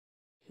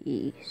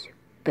He's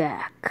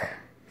back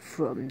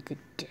from the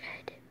dead.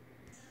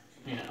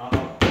 Yeah,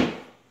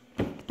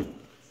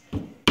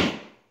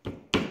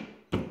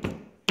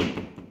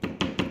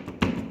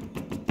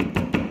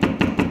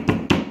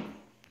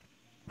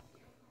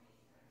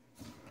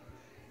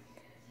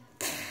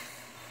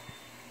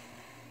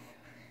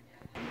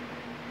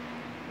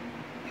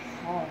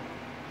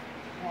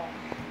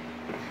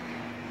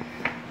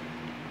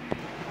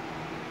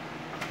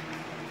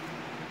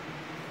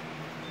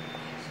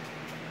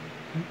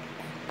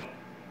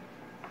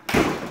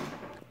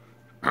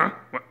 Huh?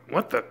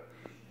 What the?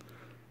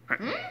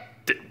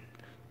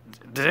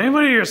 Did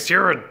anybody just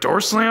hear a door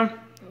slam?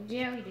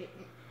 Yeah, we did.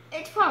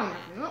 It's probably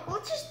nothing.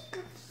 Let's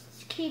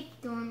keep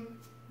doing.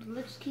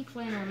 Let's keep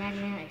playing our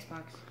imaginary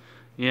Xbox.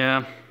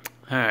 Yeah.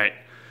 All right.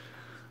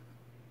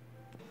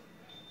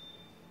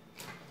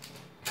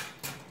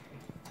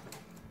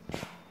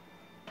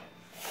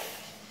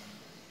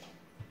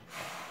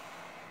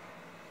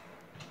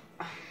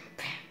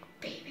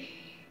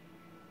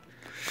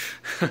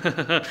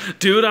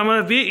 Dude, I'm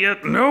gonna beat you.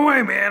 No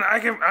way, man.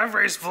 I've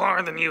raced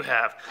far than you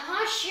have.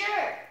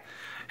 Sure.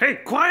 Hey,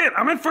 quiet.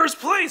 I'm in first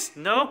place.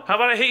 No? How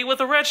about I hit you with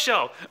a red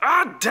shell?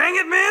 Ah, dang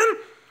it, man.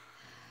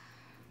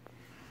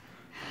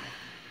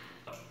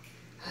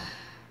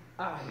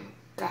 I'm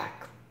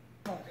back,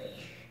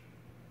 Bobby.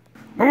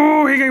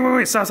 Oh, hey,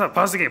 wait. Stop.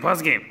 Pause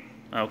the game.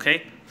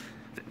 Okay.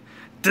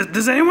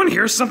 Does anyone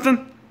hear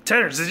something?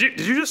 Tedder, did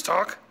you just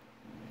talk?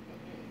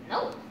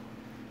 No.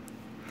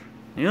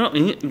 You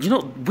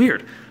know,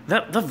 weird.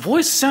 That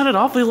voice sounded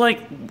awfully like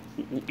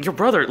your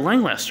brother,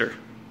 Langlester.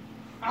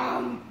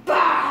 I'm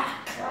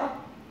back.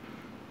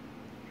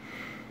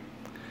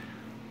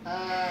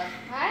 Hi,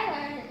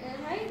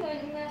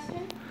 Langlester.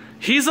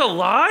 He's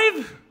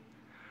alive?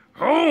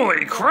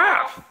 Holy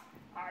crap!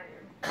 I'm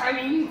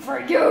coming for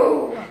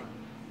you.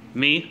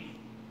 Me?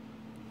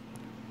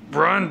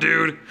 Run,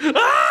 dude.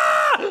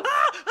 Ah!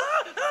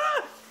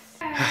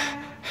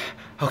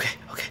 Okay.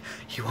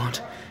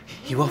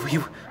 You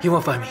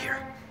won't find me here.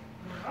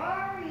 Where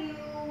are you?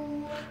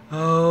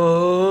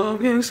 Oh,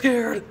 I'm getting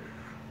scared.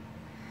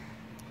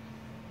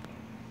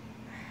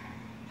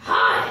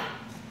 Hi.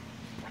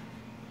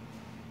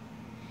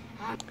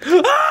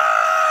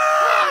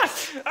 Ah!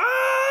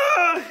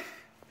 Ah!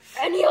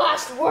 Any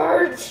last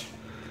words?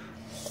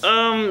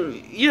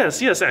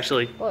 Yes,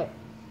 actually. What?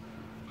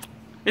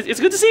 It's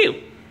good to see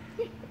you.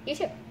 You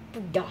should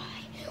die.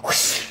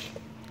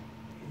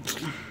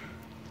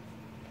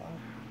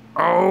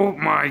 Oh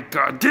my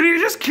god, did he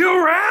just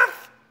kill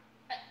Wrath?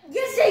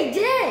 Yes, they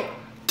did.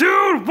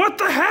 Dude, what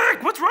the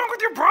heck? What's wrong with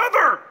your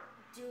brother?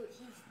 Dude,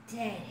 he's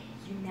dead.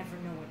 You never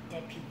know what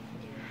dead people can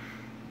do.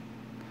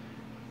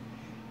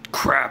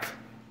 Crap.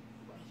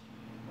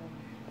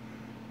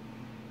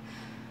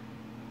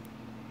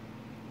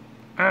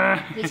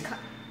 He's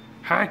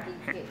Hi.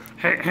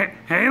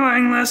 Hey,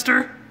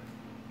 Langlester.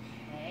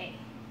 Hey.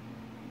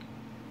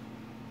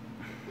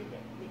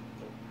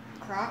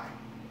 Croc,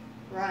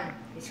 run.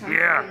 He's coming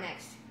for you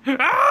next.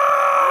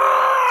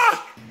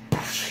 Ah!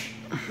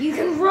 You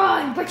can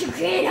run, but you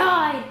can't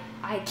hide.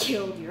 I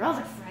killed your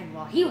other friend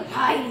while he was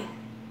hiding.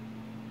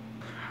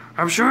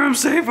 I'm sure I'm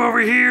safe over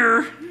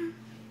here.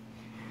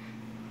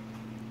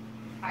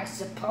 I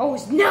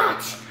suppose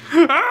not.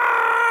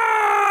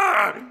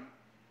 Ah!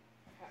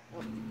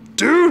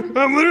 Dude,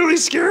 I'm literally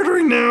scared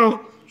right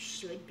now. You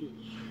should be.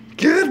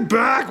 Get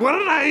back! What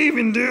did I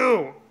even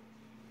do?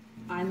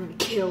 I'm gonna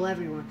kill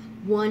everyone,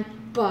 one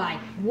by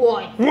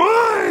one.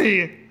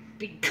 Why?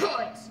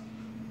 Because.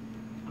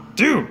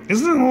 Dude,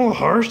 isn't it a little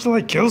harsh to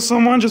like kill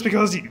someone just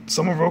because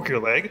someone broke your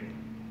leg?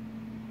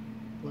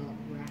 Well,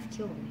 Raph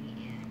killed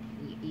me,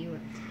 and you were.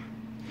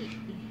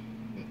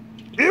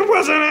 It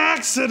was an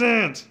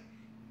accident!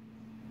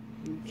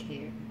 Who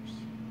cares?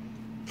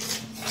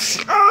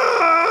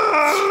 Ah!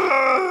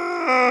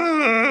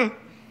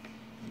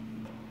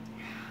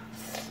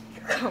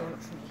 You're coming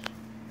with me.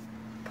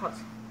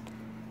 Pause.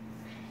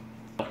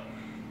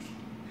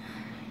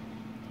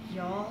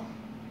 Y'all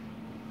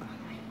are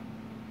my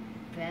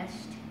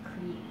best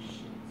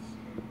creations.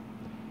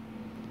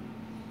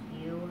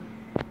 You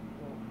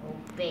will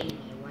obey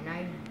me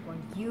when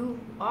you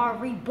are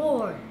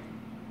reborn.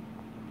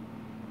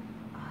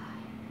 I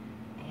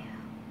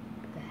am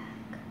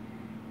back.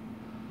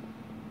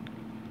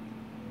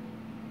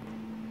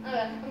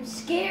 I'm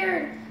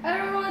scared. I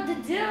don't know what to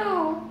do.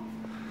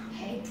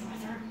 Hey,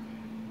 brother.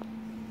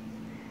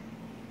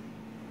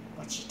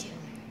 What you doing?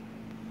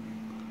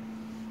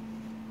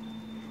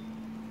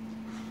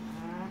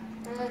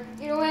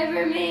 Get away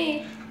from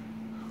me.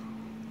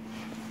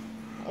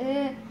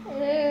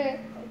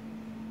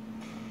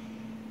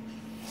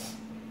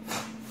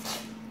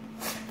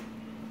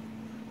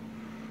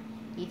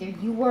 Either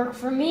you work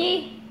for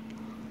me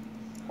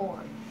or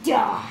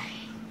die.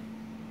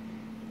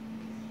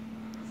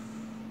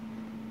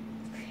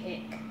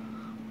 Pick.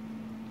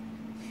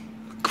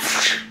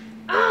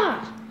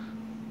 Ah!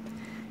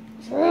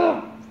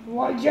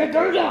 Why'd you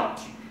do that?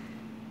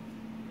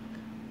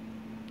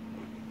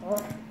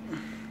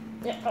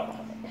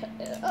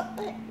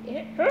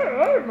 I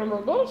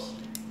remember this.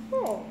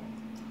 Oh.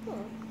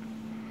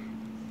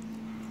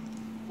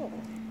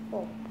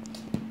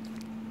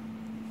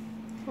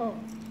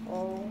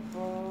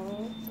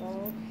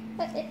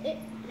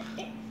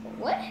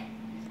 What?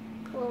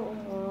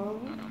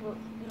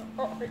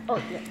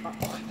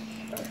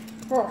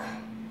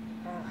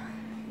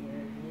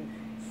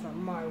 For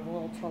my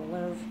will to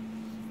live,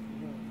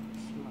 you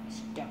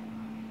must die.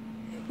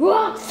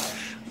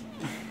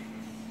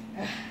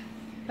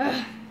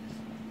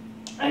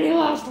 Any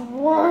last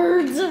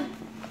words?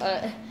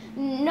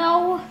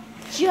 No,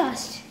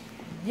 just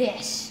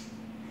this.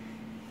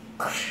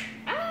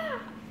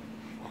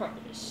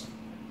 This.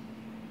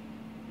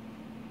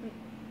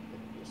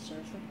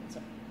 Seriously?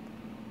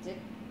 That's it?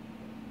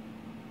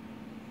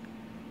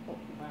 Oh,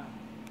 wow.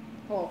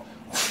 Oh.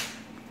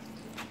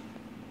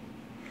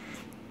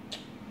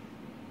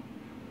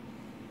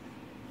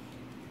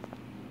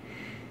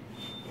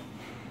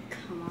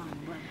 Come on,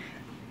 brother.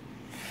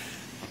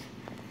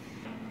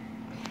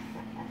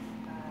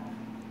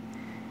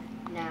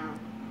 Now,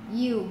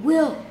 you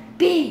will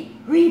be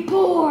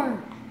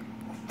reborn!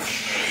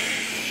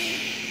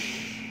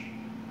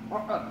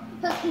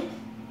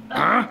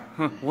 Huh?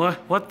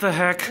 What the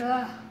heck?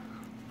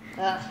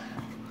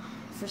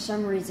 For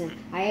some reason,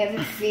 I have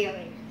a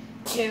feeling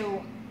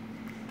to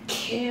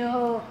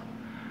kill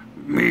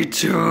Me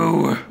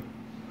too.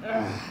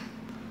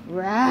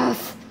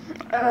 Raph.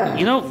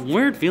 You know,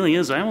 weird feeling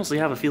is I mostly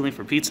have a feeling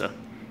for pizza.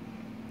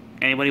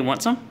 Anybody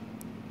want some?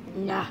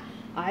 Nah,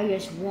 I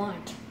just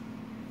want.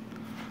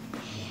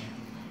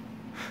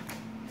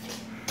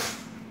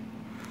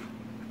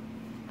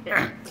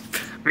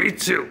 Me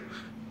too.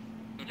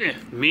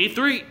 Me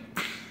three.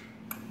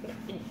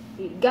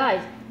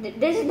 Guys,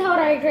 this is not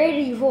what I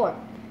created you for.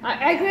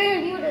 I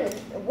created you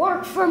to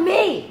work for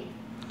me.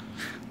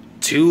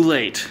 Too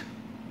late,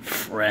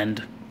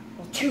 friend.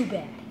 Well, too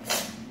bad.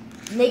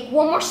 Make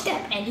one more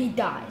step and he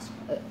dies.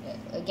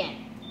 Again.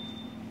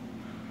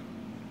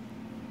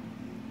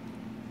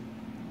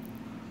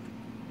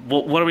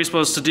 What are we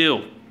supposed to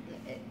do?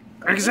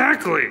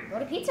 Exactly. Go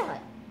to Pizza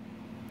Hut.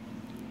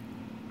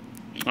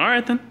 All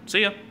right then.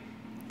 See ya.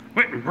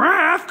 Wait,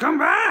 Raph, come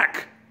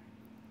back!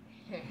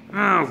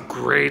 Oh,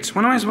 great.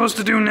 What am I supposed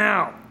to do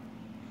now?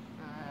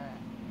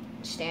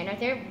 Stand right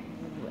there,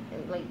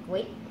 like,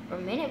 wait a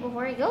minute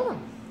before I kill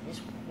them.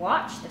 Just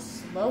watch the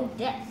slow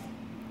death.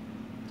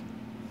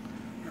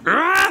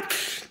 I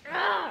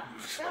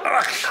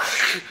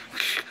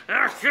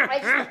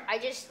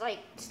just like,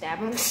 stab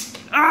him.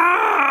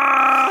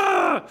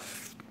 Ah!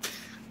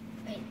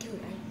 Hey, dude,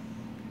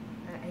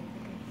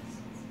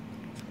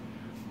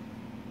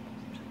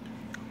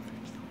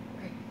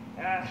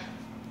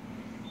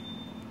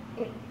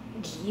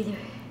 either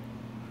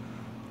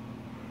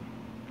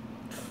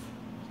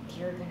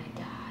you're gonna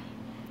die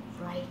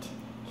right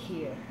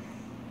here.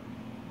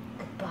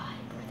 Goodbye,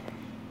 brother.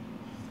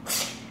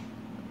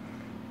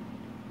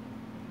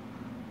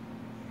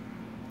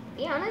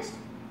 Be honest,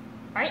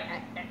 I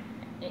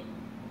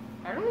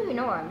don't even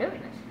know why I'm doing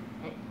this.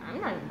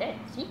 I'm not dead.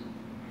 See,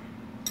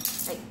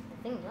 like the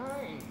thing's on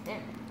and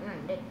there, I'm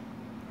not dead.